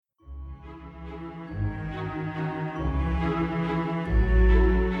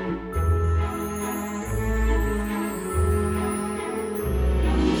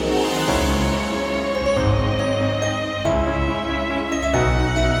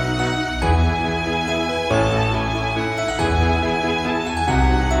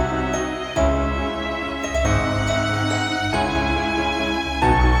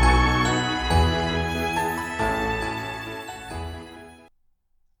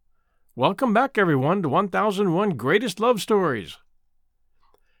Welcome back, everyone, to 1001 Greatest Love Stories.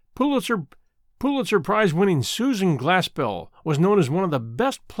 Pulitzer Prize-winning Susan Glaspell was known as one of the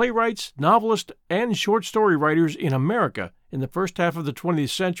best playwrights, novelists, and short story writers in America in the first half of the 20th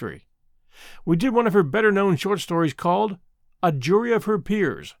century. We did one of her better-known short stories called A Jury of Her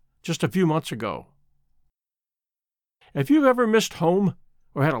Peers just a few months ago. If you've ever missed home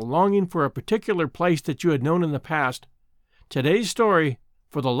or had a longing for a particular place that you had known in the past, today's story,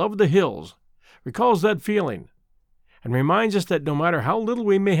 For the Love of the Hills, recalls that feeling and reminds us that no matter how little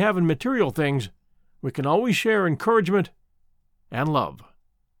we may have in material things, we can always share encouragement and love.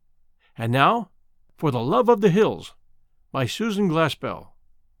 And now, For the Love of the Hills, by Susan Glaspell.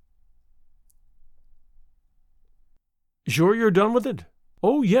 "Sure you're done with it?"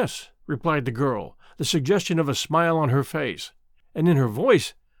 "Oh, yes," replied the girl, the suggestion of a smile on her face, and in her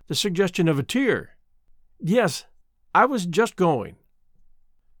voice the suggestion of a tear. "Yes, I was just going."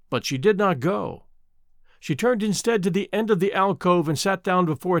 But she did not go. She turned instead to the end of the alcove and sat down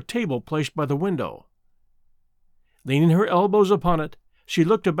before a table placed by the window. Leaning her elbows upon it, she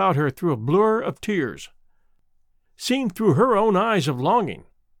looked about her through a blur of tears. Seen through her own eyes of longing,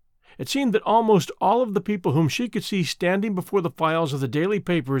 it seemed that almost all of the people whom she could see standing before the files of the daily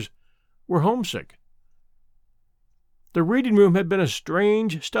papers were homesick. The reading room had been a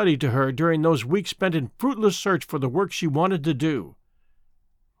strange study to her during those weeks spent in fruitless search for the work she wanted to do,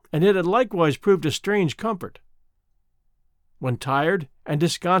 and it had likewise proved a strange comfort. When tired and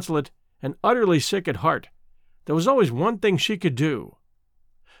disconsolate and utterly sick at heart, there was always one thing she could do.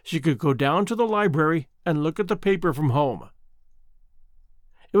 She could go down to the library and look at the paper from home.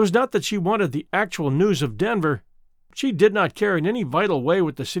 It was not that she wanted the actual news of Denver. She did not care in any vital way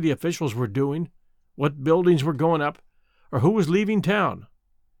what the city officials were doing, what buildings were going up, or who was leaving town.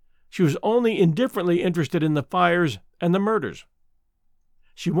 She was only indifferently interested in the fires and the murders.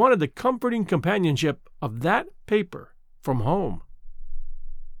 She wanted the comforting companionship of that paper from home.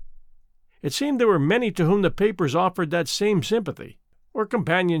 It seemed there were many to whom the papers offered that same sympathy, or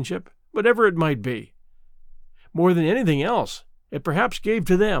companionship, whatever it might be. More than anything else, it perhaps gave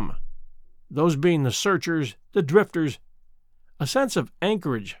to them, those being the searchers, the drifters, a sense of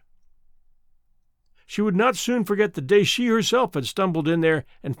anchorage. She would not soon forget the day she herself had stumbled in there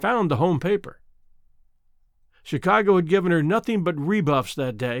and found the home paper. Chicago had given her nothing but rebuffs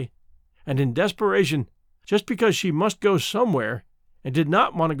that day, and in desperation, just because she must go somewhere and did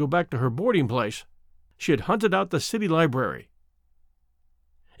not want to go back to her boarding place, she had hunted out the city library.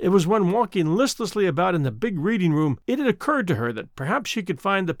 It was when walking listlessly about in the big reading room it had occurred to her that perhaps she could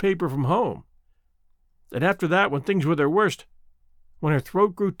find the paper from home. And after that, when things were their worst, when her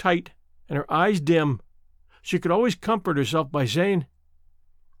throat grew tight and her eyes dim, she could always comfort herself by saying,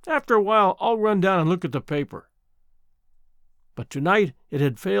 "After a while I'll run down and look at the paper." But tonight it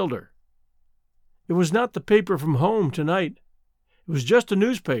had failed her. It was not the paper from home tonight. It was just a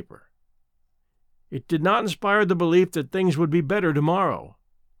newspaper. It did not inspire the belief that things would be better tomorrow,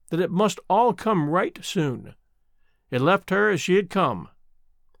 that it must all come right soon. It left her as she had come,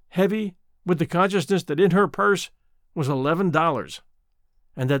 heavy with the consciousness that in her purse was $11,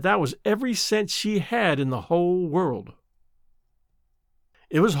 and that was every cent she had in the whole world.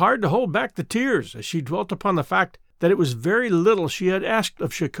 It was hard to hold back the tears as she dwelt upon the fact that it was very little she had asked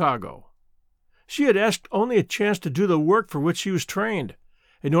of Chicago. She had asked only a chance to do the work for which she was trained,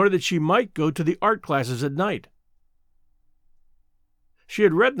 in order that she might go to the art classes at night. She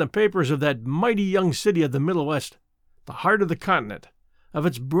had read in the papers of that mighty young city of the Middle West, the heart of the continent, of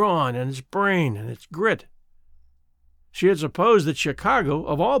its brawn and its brain and its grit. She had supposed that Chicago,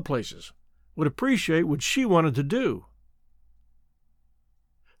 of all places, would appreciate what she wanted to do.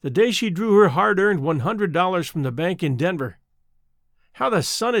 The day she drew her hard-earned $100 from the bank in Denver, how the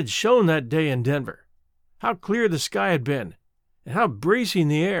sun had shone that day in Denver, how clear the sky had been, and how bracing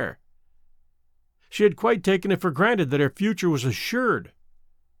the air. She had quite taken it for granted that her future was assured.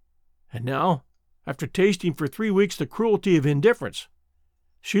 And now, after tasting for 3 weeks the cruelty of indifference,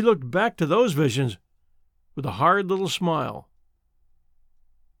 she looked back to those visions with a hard little smile.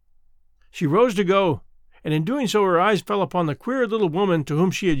 She rose to go, and in doing so her eyes fell upon the queer little woman to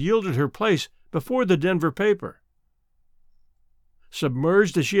whom she had yielded her place before the Denver paper.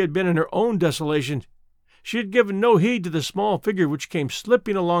 Submerged as she had been in her own desolation, she had given no heed to the small figure which came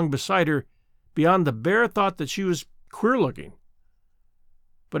slipping along beside her beyond the bare thought that she was queer-looking.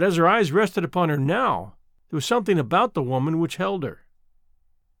 But as her eyes rested upon her now, there was something about the woman which held her.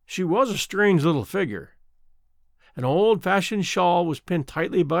 She was a strange little figure. An old-fashioned shawl was pinned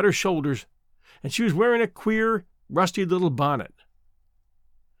tightly about her shoulders, and she was wearing a queer, rusty little bonnet.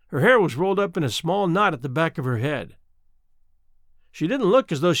 Her hair was rolled up in a small knot at the back of her head. She didn't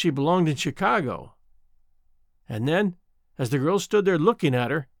look as though she belonged in Chicago. And then, as the girl stood there looking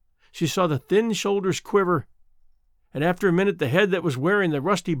at her, she saw the thin shoulders quiver, and after a minute the head that was wearing the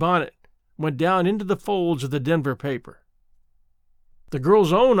rusty bonnet went down into the folds of the Denver paper. The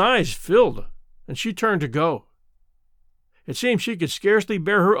girl's own eyes filled, and she turned to go. It seemed she could scarcely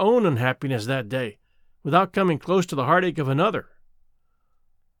bear her own unhappiness that day without coming close to the heartache of another.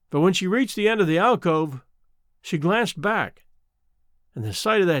 But when she reached the end of the alcove, she glanced back, and the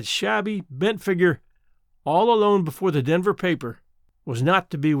sight of that shabby, bent figure all alone before the Denver paper was not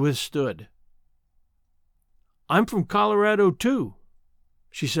to be withstood. "I'm from Colorado, too,"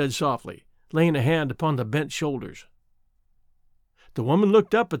 she said softly, laying a hand upon the bent shoulders. The woman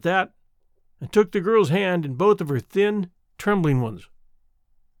looked up at that and took the girl's hand in both of her thin, trembling ones.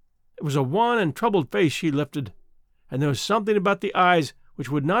 It was a wan and troubled face she lifted, and there was something about the eyes which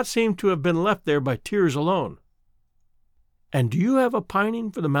would not seem to have been left there by tears alone. "And do you have a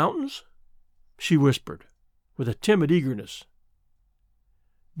pining for the mountains?" she whispered, with a timid eagerness.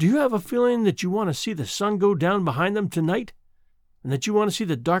 "Do you have a feeling that you want to see the sun go down behind them tonight, and that you want to see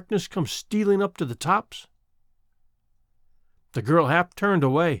the darkness come stealing up to the tops?" The girl half turned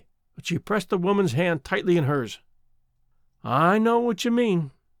away, but she pressed the woman's hand tightly in hers. "I know what you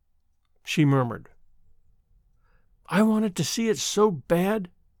mean," she murmured. "I wanted to see it so bad,"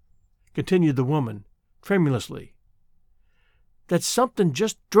 continued the woman, tremulously, "that something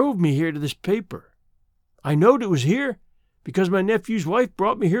just drove me here to this paper. I knowed it was here because my nephew's wife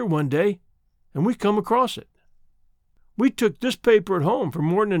brought me here one day, and we come across it. We took this paper at home for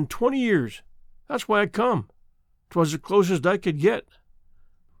more than 20 years. That's why I come. 'Twas the closest I could get."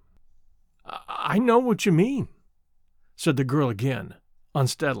 "I know what you mean," said the girl again,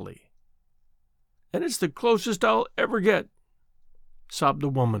 unsteadily. "And it's the closest I'll ever get," sobbed the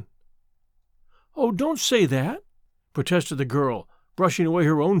woman. "Oh, don't say that," protested the girl, brushing away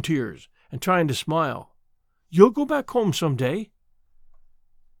her own tears and trying to smile. "You'll go back home some day."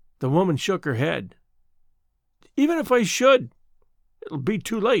 The woman shook her head. "Even if I should, it'll be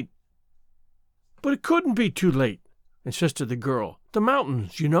too late." "But it couldn't be too late," insisted the girl. "The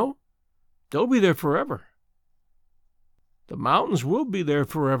mountains, you know. They'll be there forever." "The mountains will be there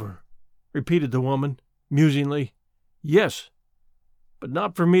forever," repeated the woman, musingly. "Yes, but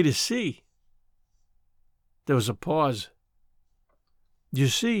not for me to see." There was a pause. "You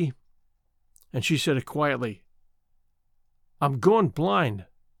see," and she said it quietly, "I'm going blind."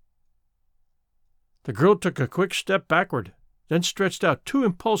 The girl took a quick step backward, then stretched out two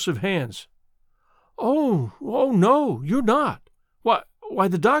impulsive hands. Oh, no, you're not. Why,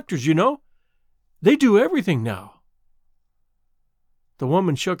 the doctors, you know, they do everything now." The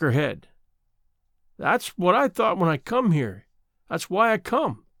woman shook her head. "That's what I thought when I come here. That's why I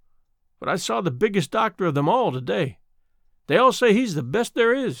come. But I saw the biggest doctor of them all today. They all say he's the best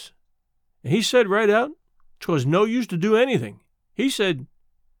there is. And he said right out 'twas no use to do anything. He said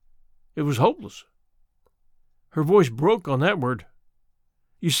it was hopeless." Her voice broke on that word.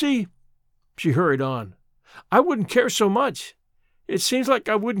 "You see," she hurried on, "I wouldn't care so much. It seems like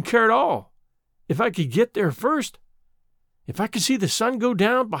I wouldn't care at all. If I could get there first, if I could see the sun go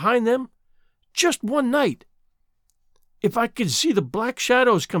down behind them, just one night, if I could see the black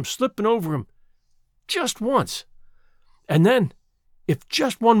shadows come slipping over him, just once, and then, if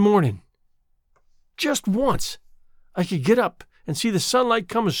just one morning, just once, I could get up and see the sunlight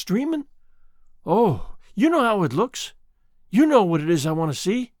come a-streaming, oh, you know how it looks. You know what it is I want to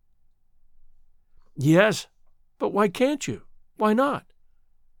see." "Yes, but why can't you? Why not?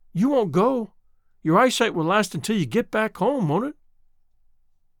 You won't go. Your eyesight will last until you get back home, won't it?"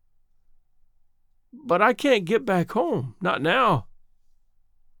 "But I can't get back home, not now."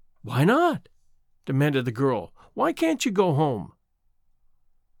 "Why not?" demanded the girl. "Why can't you go home?"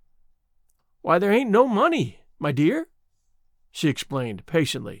 "Why, there ain't no money, my dear," she explained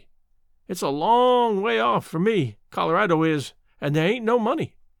patiently. "It's a long way off for me, Colorado is, and there ain't no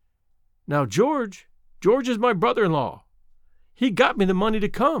money. Now George is my brother-in-law. He got me the money to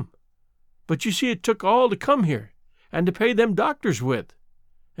come. But you see it took all to come here, and to pay them doctors with.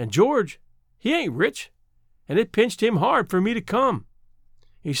 And George, he ain't rich, and it pinched him hard for me to come.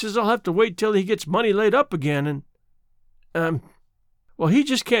 He says I'll have to wait till he gets money laid up again, and, well, he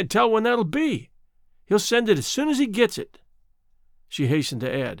just can't tell when that'll be. He'll send it as soon as he gets it," she hastened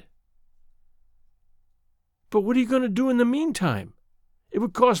to add. "But what are you going to do in the meantime? It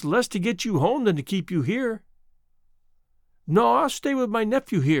would cost less to get you home than to keep you here." "No, I'll stay with my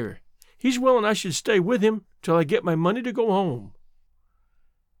nephew here. He's willing I should stay with him till I get my money to go home."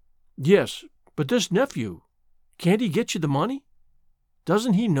 "Yes, but this nephew, can't he get you the money?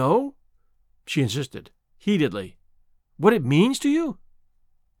 Doesn't he know?" she insisted, heatedly. What it means to you?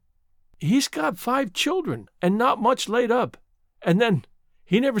 He's got 5 children and not much laid up. And then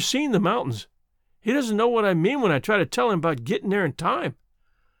he never seen the mountains. He doesn't know what I mean when I try to tell him about getting there in time.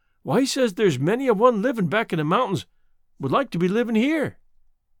 Why, he says there's many a one living back in the mountains would like to be living here.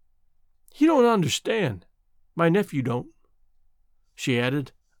 You don't understand. My nephew don't," she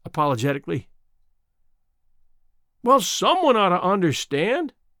added apologetically. "Well, someone ought to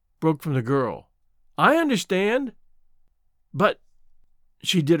understand," broke from the girl. "I understand. But,"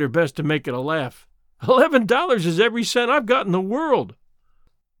 she did her best to make it a laugh, $11 is every cent I've got in the world."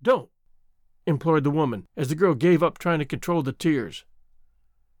 "Don't," implored the woman, as the girl gave up trying to control the tears.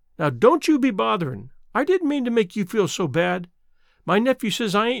 "Now, don't you be bothering. I didn't mean to make you feel so bad. My nephew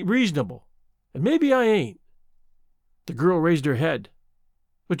says I ain't reasonable, and maybe I ain't." The girl raised her head.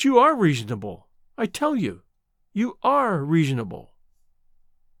 "But you are reasonable. I tell you, you are reasonable."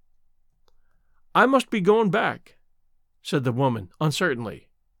 "I must be going back," said the woman uncertainly.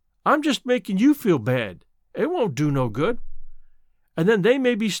 "I'm just making you feel bad. It won't do no good. And then they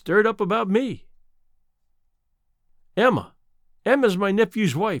may be stirred up about me. Emma's my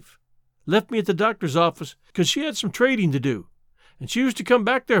nephew's wife. Left me at the doctor's office because she had some trading to do, and she was to come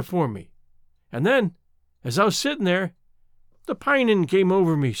back there for me. And then, as I was sitting there, the pining came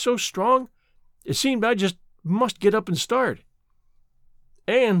over me so strong, it seemed I just must get up and start.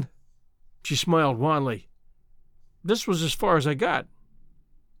 And," she smiled wanly, "this was as far as I got."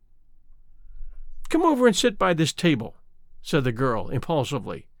 "Come over and sit by this table," said the girl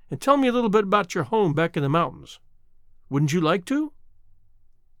impulsively, "and tell me a little bit about your home back in the mountains. Wouldn't you like to?"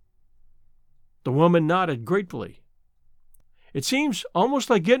 The woman nodded gratefully. "It seems almost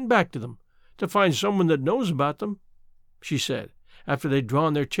like getting back to them, to find someone that knows about them," she said, after they'd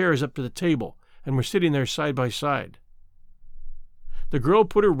drawn their chairs up to the table and were sitting there side by side. The girl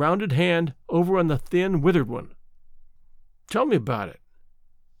put her rounded hand over on the thin, withered one. "Tell me about it,"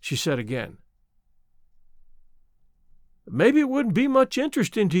 she said again. "Maybe it wouldn't be much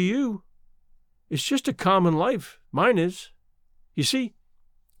interesting to you. It's just a common life, mine is. You see,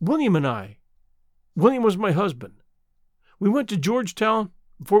 William was my husband. We went to Georgetown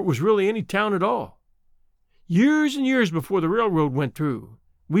before it was really any town at all. Years and years before the railroad went through,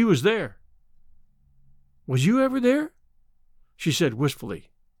 we was there." "Was you ever there?" she said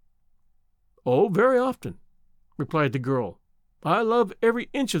wistfully. "Oh, very often," replied the girl. "I love every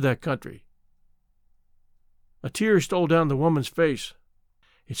inch of that country." A tear stole down the woman's face.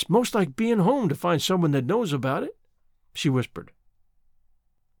 "It's most like being home to find someone that knows about it," she whispered.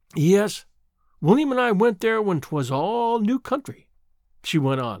 "Yes, William and I went there when 'twas all new country," she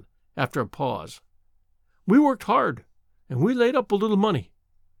went on, after a pause. "We worked hard, and we laid up a little money.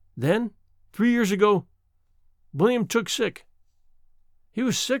 Then, 3 years ago, William took sick. He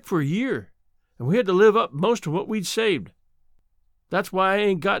was sick for a year, and we had to live up most of what we'd saved. That's why I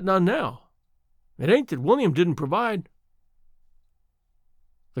ain't got none now. It ain't that William didn't provide."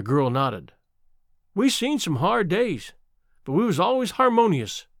 The girl nodded. "We seen some hard days, but we was always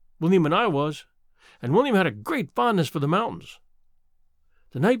harmonious, William and I was, and William had a great fondness for the mountains.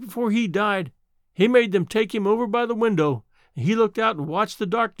 The night before he died, he made them take him over by the window, and he looked out and watched the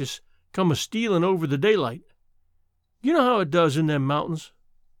darkness come a-stealing over the daylight. You know how it does in them mountains.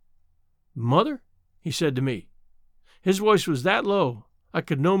 'Mother,' he said to me. His voice was that low, I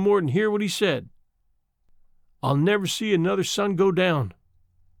could no more than hear what he said. 'I'll never see another sun go down,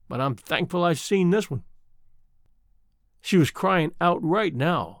 but I'm thankful I've seen this one.'" She was crying outright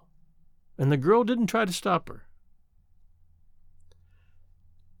now, and the girl didn't try to stop her.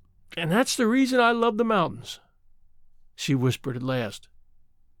 "And that's the reason I love the mountains," she whispered at last.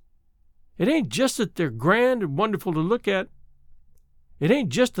 "It ain't just that they're grand and wonderful to look at. It ain't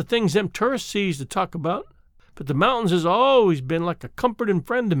just the things them tourists sees to talk about, but the mountains has always been like a comforting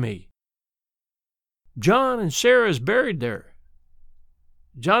friend to me. John and Sarah is buried there.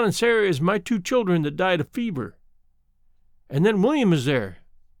 John and Sarah is my 2 children that died of fever. And then William is there,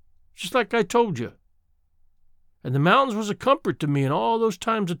 just like I told you. And the mountains was a comfort to me in all those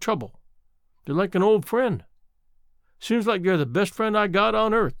times of trouble. They're like an old friend. Seems like they're the best friend I got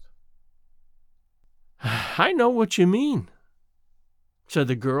on earth." "I know what you mean," said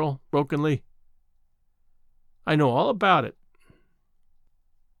the girl brokenly. "I know all about it."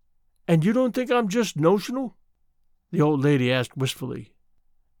 "And you don't think I'm just notional?" the old lady asked wistfully.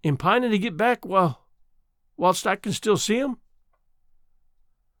 "In pining to get back whilst I can still see 'em?"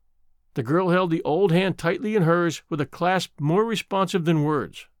 The girl held the old hand tightly in hers with a clasp more responsive than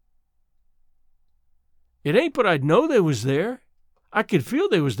words. "It ain't but I'd know they was there. I could feel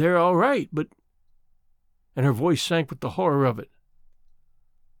they was there all right, but—" and her voice sank with the horror of it.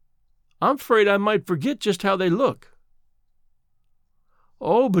 "I'm afraid I might forget just how they look.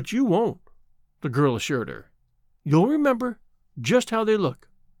 "Oh, but you won't," the girl assured her. "You'll remember just how they look."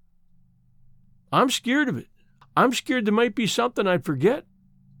 "I'm scared of it. I'm scared there might be something I'd forget,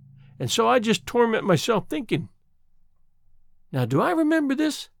 and so I just torment myself thinking. Now, do I remember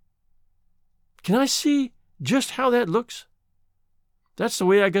this? Can I see just how that looks? That's the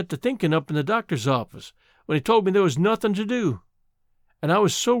way I got to thinking up in the doctor's office when he told me there was nothing to do, and I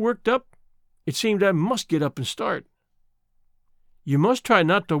was so worked up it seemed I must get up and start." "You must try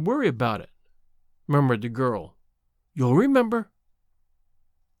not to worry about it," murmured the girl. "You'll remember."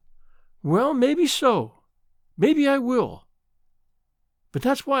 "Well, maybe so. Maybe I will. But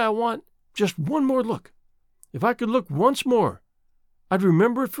that's why I want just one more look. If I could look once more, I'd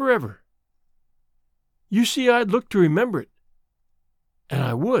remember it forever. You see, I'd look to remember it, and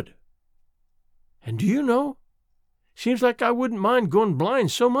I would. And do you know, seems like I wouldn't mind going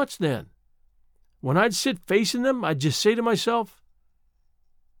blind so much then. When I'd sit facing them, I'd just say to myself,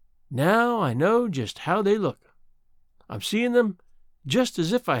 'Now I know just how they look. I'm seeing them just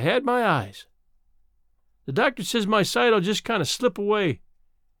as if I had my eyes. The doctor says my sight'll just kind of slip away,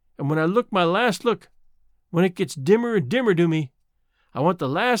 and when I look my last look, when it gets dimmer and dimmer to me, I want the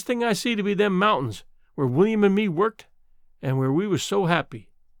last thing I see to be them mountains where William and me worked and where we was so happy.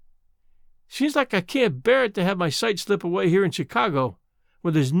 Seems like I can't bear it to have my sight slip away here in Chicago,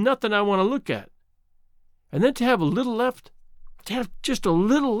 where there's nothing I want to look at. And then to have a little left, to have just a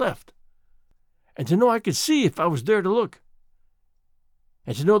little left, and to know I could see if I was there to look.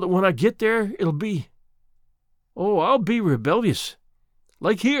 And to know that when I get there, it'll be, oh, I'll be rebellious,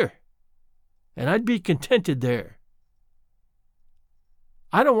 like here, and I'd be contented there.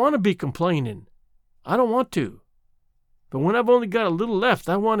 I don't want to be complaining. I don't want to. But when I've only got a little left,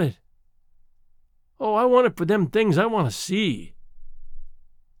 I want it. Oh, I want it for them things I want to see."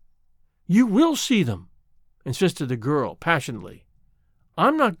 "You will see them," insisted the girl passionately.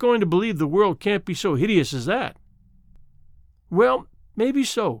 "I'm not going to believe the world can't be so hideous as that." "Well, maybe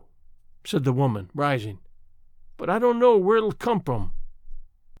so," said the woman, rising. "But I don't know where it'll come from."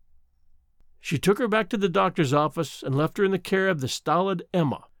 She took her back to the doctor's office and left her in the care of the stolid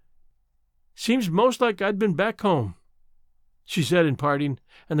Emma. "Seems most like I'd been back home," she said in parting,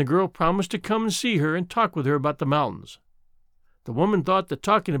 and the girl promised to come and see her and talk with her about the mountains. The woman thought that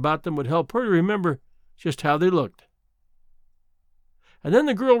talking about them would help her to remember just how they looked. And then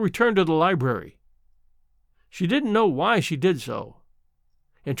the girl returned to the library. She didn't know why she did so.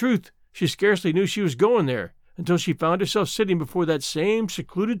 In truth, she scarcely knew she was going there until she found herself sitting before that same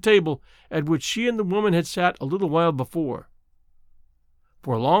secluded table at which she and the woman had sat a little while before.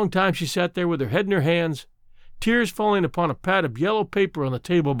 For a long time she sat there with her head in her hands, tears falling upon a pad of yellow paper on the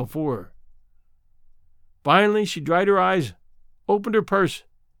table before her. Finally she dried her eyes, opened her purse,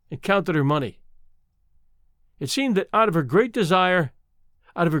 and counted her money. It seemed that out of her great desire,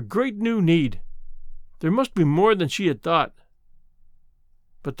 out of her great new need, there must be more than she had thought.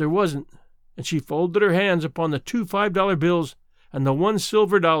 But there wasn't, and she folded her hands upon the 2 $5 bills and the 1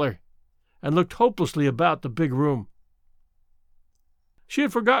 silver dollar, and looked hopelessly about the big room. She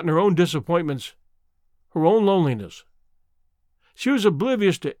had forgotten her own disappointments, her own loneliness. She was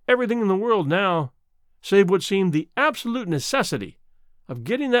oblivious to everything in the world now, save what seemed the absolute necessity of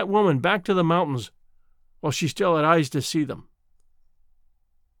getting that woman back to the mountains while she still had eyes to see them.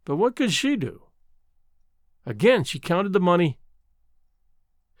 But what could she do? Again she counted the money.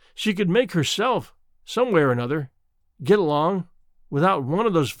 She could make herself, some way or another, get along without one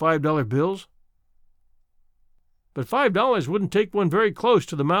of those $5 bills. But $5 wouldn't take one very close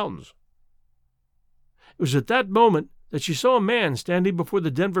to the mountains. It was at that moment that she saw a man standing before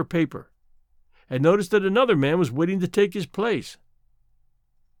the Denver paper, and noticed that another man was waiting to take his place.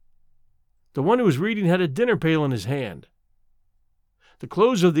 The one who was reading had a dinner pail in his hand. The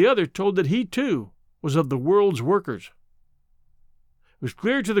clothes of the other told that he, too, was of the world's workers. It was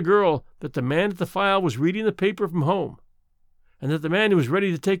clear to the girl that the man at the file was reading the paper from home, and that the man who was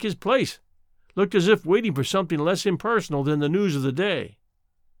ready to take his place looked as if waiting for something less impersonal than the news of the day.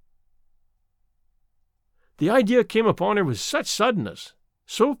 The idea came upon her with such suddenness,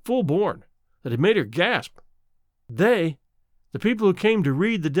 so full-born, that it made her gasp. They, the people who came to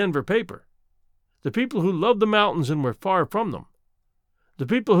read the Denver paper, the people who loved the mountains and were far from them, the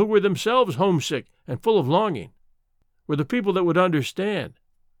people who were themselves homesick and full of longing, were the people that would understand.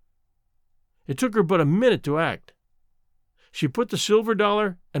 It took her but a minute to act. She put the silver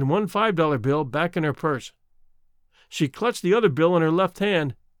dollar and 1 $5 bill back in her purse. She clutched the other bill in her left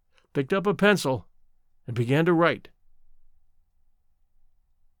hand, picked up a pencil, and began to write.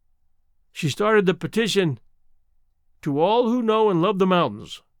 She started the petition, "To all who know and love the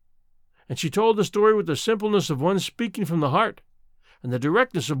mountains," and she told the story with the simpleness of one speaking from the heart, and the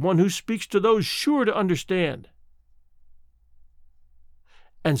directness of one who speaks to those sure to understand.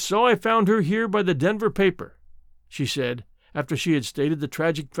 "And so I found her here by the Denver paper," she said, after she had stated the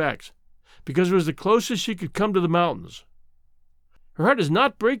tragic facts, "because it was the closest she could come to the mountains. Her heart is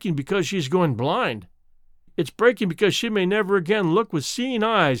not breaking because she is going blind. It's breaking because she may never again look with seeing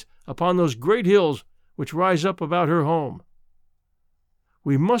eyes upon those great hills which rise up about her home.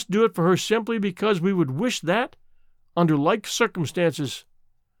 We must do it for her simply because we would wish that, under like circumstances,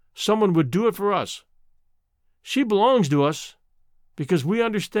 someone would do it for us. She belongs to us because we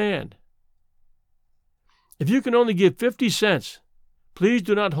understand. If you can only give 50 cents, please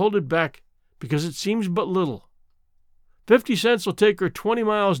do not hold it back because it seems but little. 50 cents will take her 20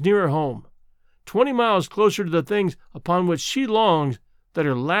 miles nearer home, 20 miles closer to the things upon which she longs that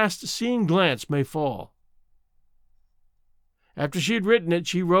her last seeing glance may fall." After she had written it,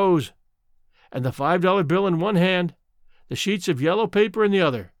 she rose, and the $5 bill in one hand, the sheets of yellow paper in the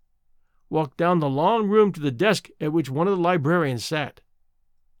other, walked down the long room to the desk at which one of the librarians sat.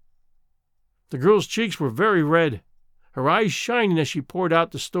 The girl's cheeks were very red, her eyes shining as she poured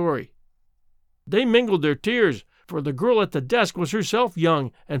out the story. They mingled their tears, for the girl at the desk was herself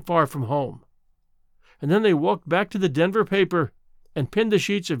young and far from home. And then they walked back to the Denver paper and pinned the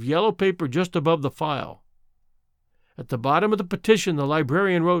sheets of yellow paper just above the file. At the bottom of the petition, the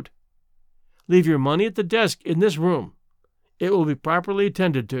librarian wrote, "Leave your money at the desk in this room. It will be properly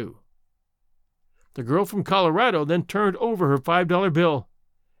attended to." The girl from Colorado then turned over her $5 bill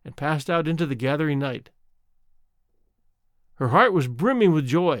and passed out into the gathering night. Her heart was brimming with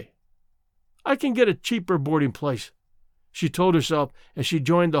joy. "I can get a cheaper boarding place," she told herself as she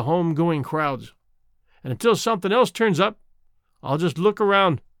joined the home-going crowds. "And until something else turns up, I'll just look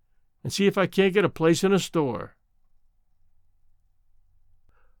around and see if I can't get a place in a store."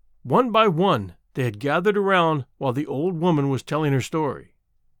 One by one, they had gathered around while the old woman was telling her story.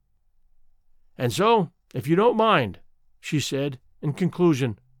 "And so, if you don't mind," she said, in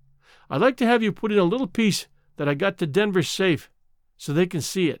conclusion, "I'd like to have you put in a little piece that I got to Denver's safe so they can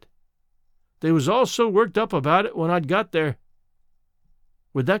see it. They was all so worked up about it when I'd got there."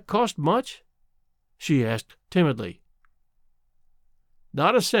 "Would that cost much?" she asked timidly.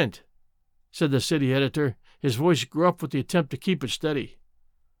 "Not a cent," said the city editor, his voice gruff with the attempt to keep it steady.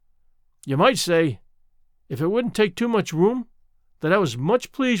 "You might say, if it wouldn't take too much room, that I was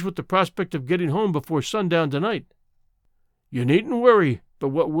much pleased with the prospect of getting home before sundown tonight." "You needn't worry but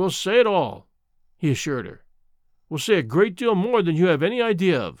what we'll say it all," he assured her. "We'll say a great deal more than you have any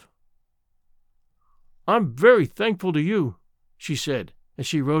idea of." "I'm very thankful to you," she said as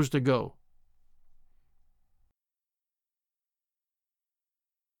she rose to go.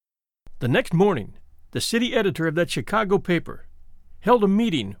 The next morning, the city editor of that Chicago paper held a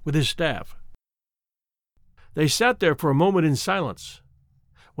meeting with his staff. They sat there for a moment in silence.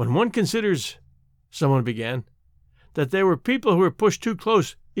 "When one considers," someone began, "that there were people who were pushed too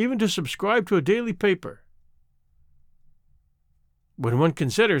close even to subscribe to a daily paper." "When one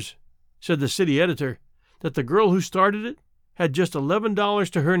considers," said the city editor, "that the girl who started it had just $11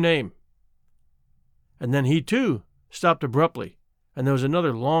 to her name." And then he, too, stopped abruptly, and there was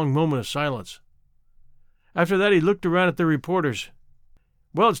another long moment of silence. After that he looked around at the reporters.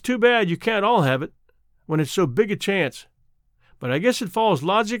 "Well, it's too bad you can't all have it, when it's so big a chance. But I guess it falls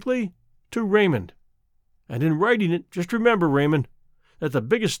logically to Raymond. And in writing it, just remember, Raymond, that the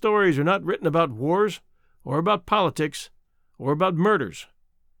biggest stories are not written about wars, or about politics, or about murders.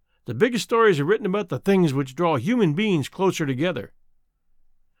 The biggest stories are written about the things which draw human beings closer together.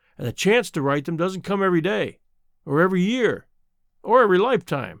 And the chance to write them doesn't come every day, or every year, or every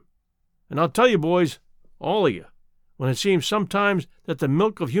lifetime. And I'll tell you, boys, all of you, when it seems sometimes that the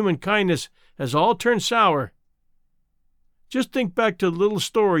milk of human kindness has all turned sour, just think back to the little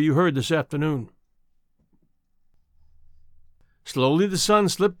story you heard this afternoon." Slowly the sun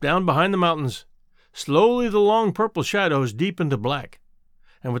slipped down behind the mountains. Slowly the long purple shadows deepened to black.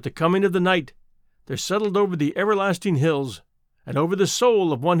 And with the coming of the night, there settled over the everlasting hills, and over the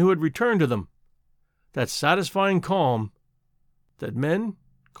soul of one who had returned to them, that satisfying calm that men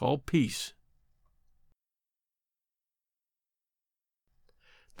call peace.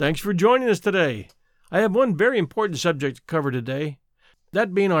 Thanks for joining us today. I have one very important subject to cover today,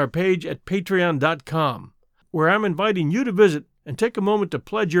 that being our page at patreon.com, where I'm inviting you to visit and take a moment to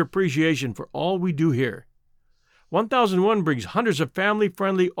pledge your appreciation for all we do here. 1001 brings hundreds of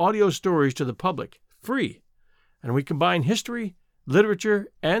family-friendly audio stories to the public, free, and we combine history, literature,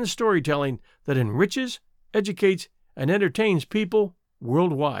 and storytelling that enriches, educates, and entertains people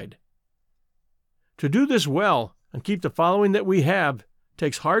worldwide. To do this well and keep the following that we have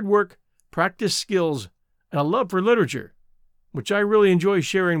takes hard work, practice skills, and a love for literature. which I really enjoy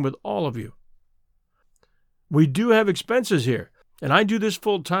sharing with all of you. We do have expenses here, and I do this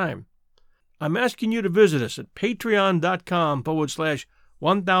full time. I'm asking you to visit us at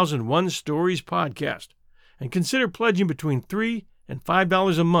patreon.com/1001 Stories Podcast and consider pledging between $3 and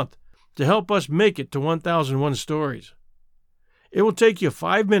 $5 a month to help us make it to 1001 Stories. It will take you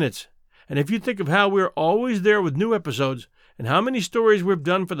 5 minutes, and if you think of how we're always there with new episodes and how many stories we've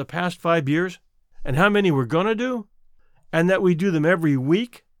done for the past 5 years and how many we're going to do, and that we do them every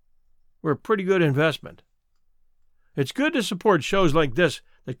week, we're a pretty good investment. It's good to support shows like this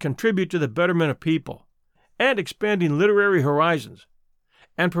that contribute to the betterment of people and expanding literary horizons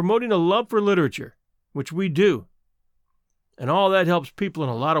and promoting a love for literature, which we do. And all that helps people in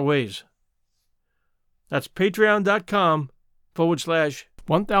a lot of ways. That's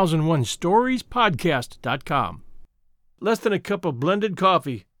patreon.com/1001storiespodcast.com. Less than a cup of blended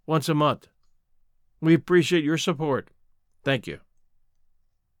coffee once a month. We appreciate your support. Thank you.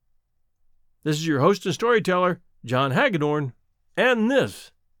 This is your host and storyteller, John Hagedorn, and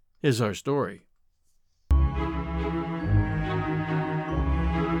this is our story.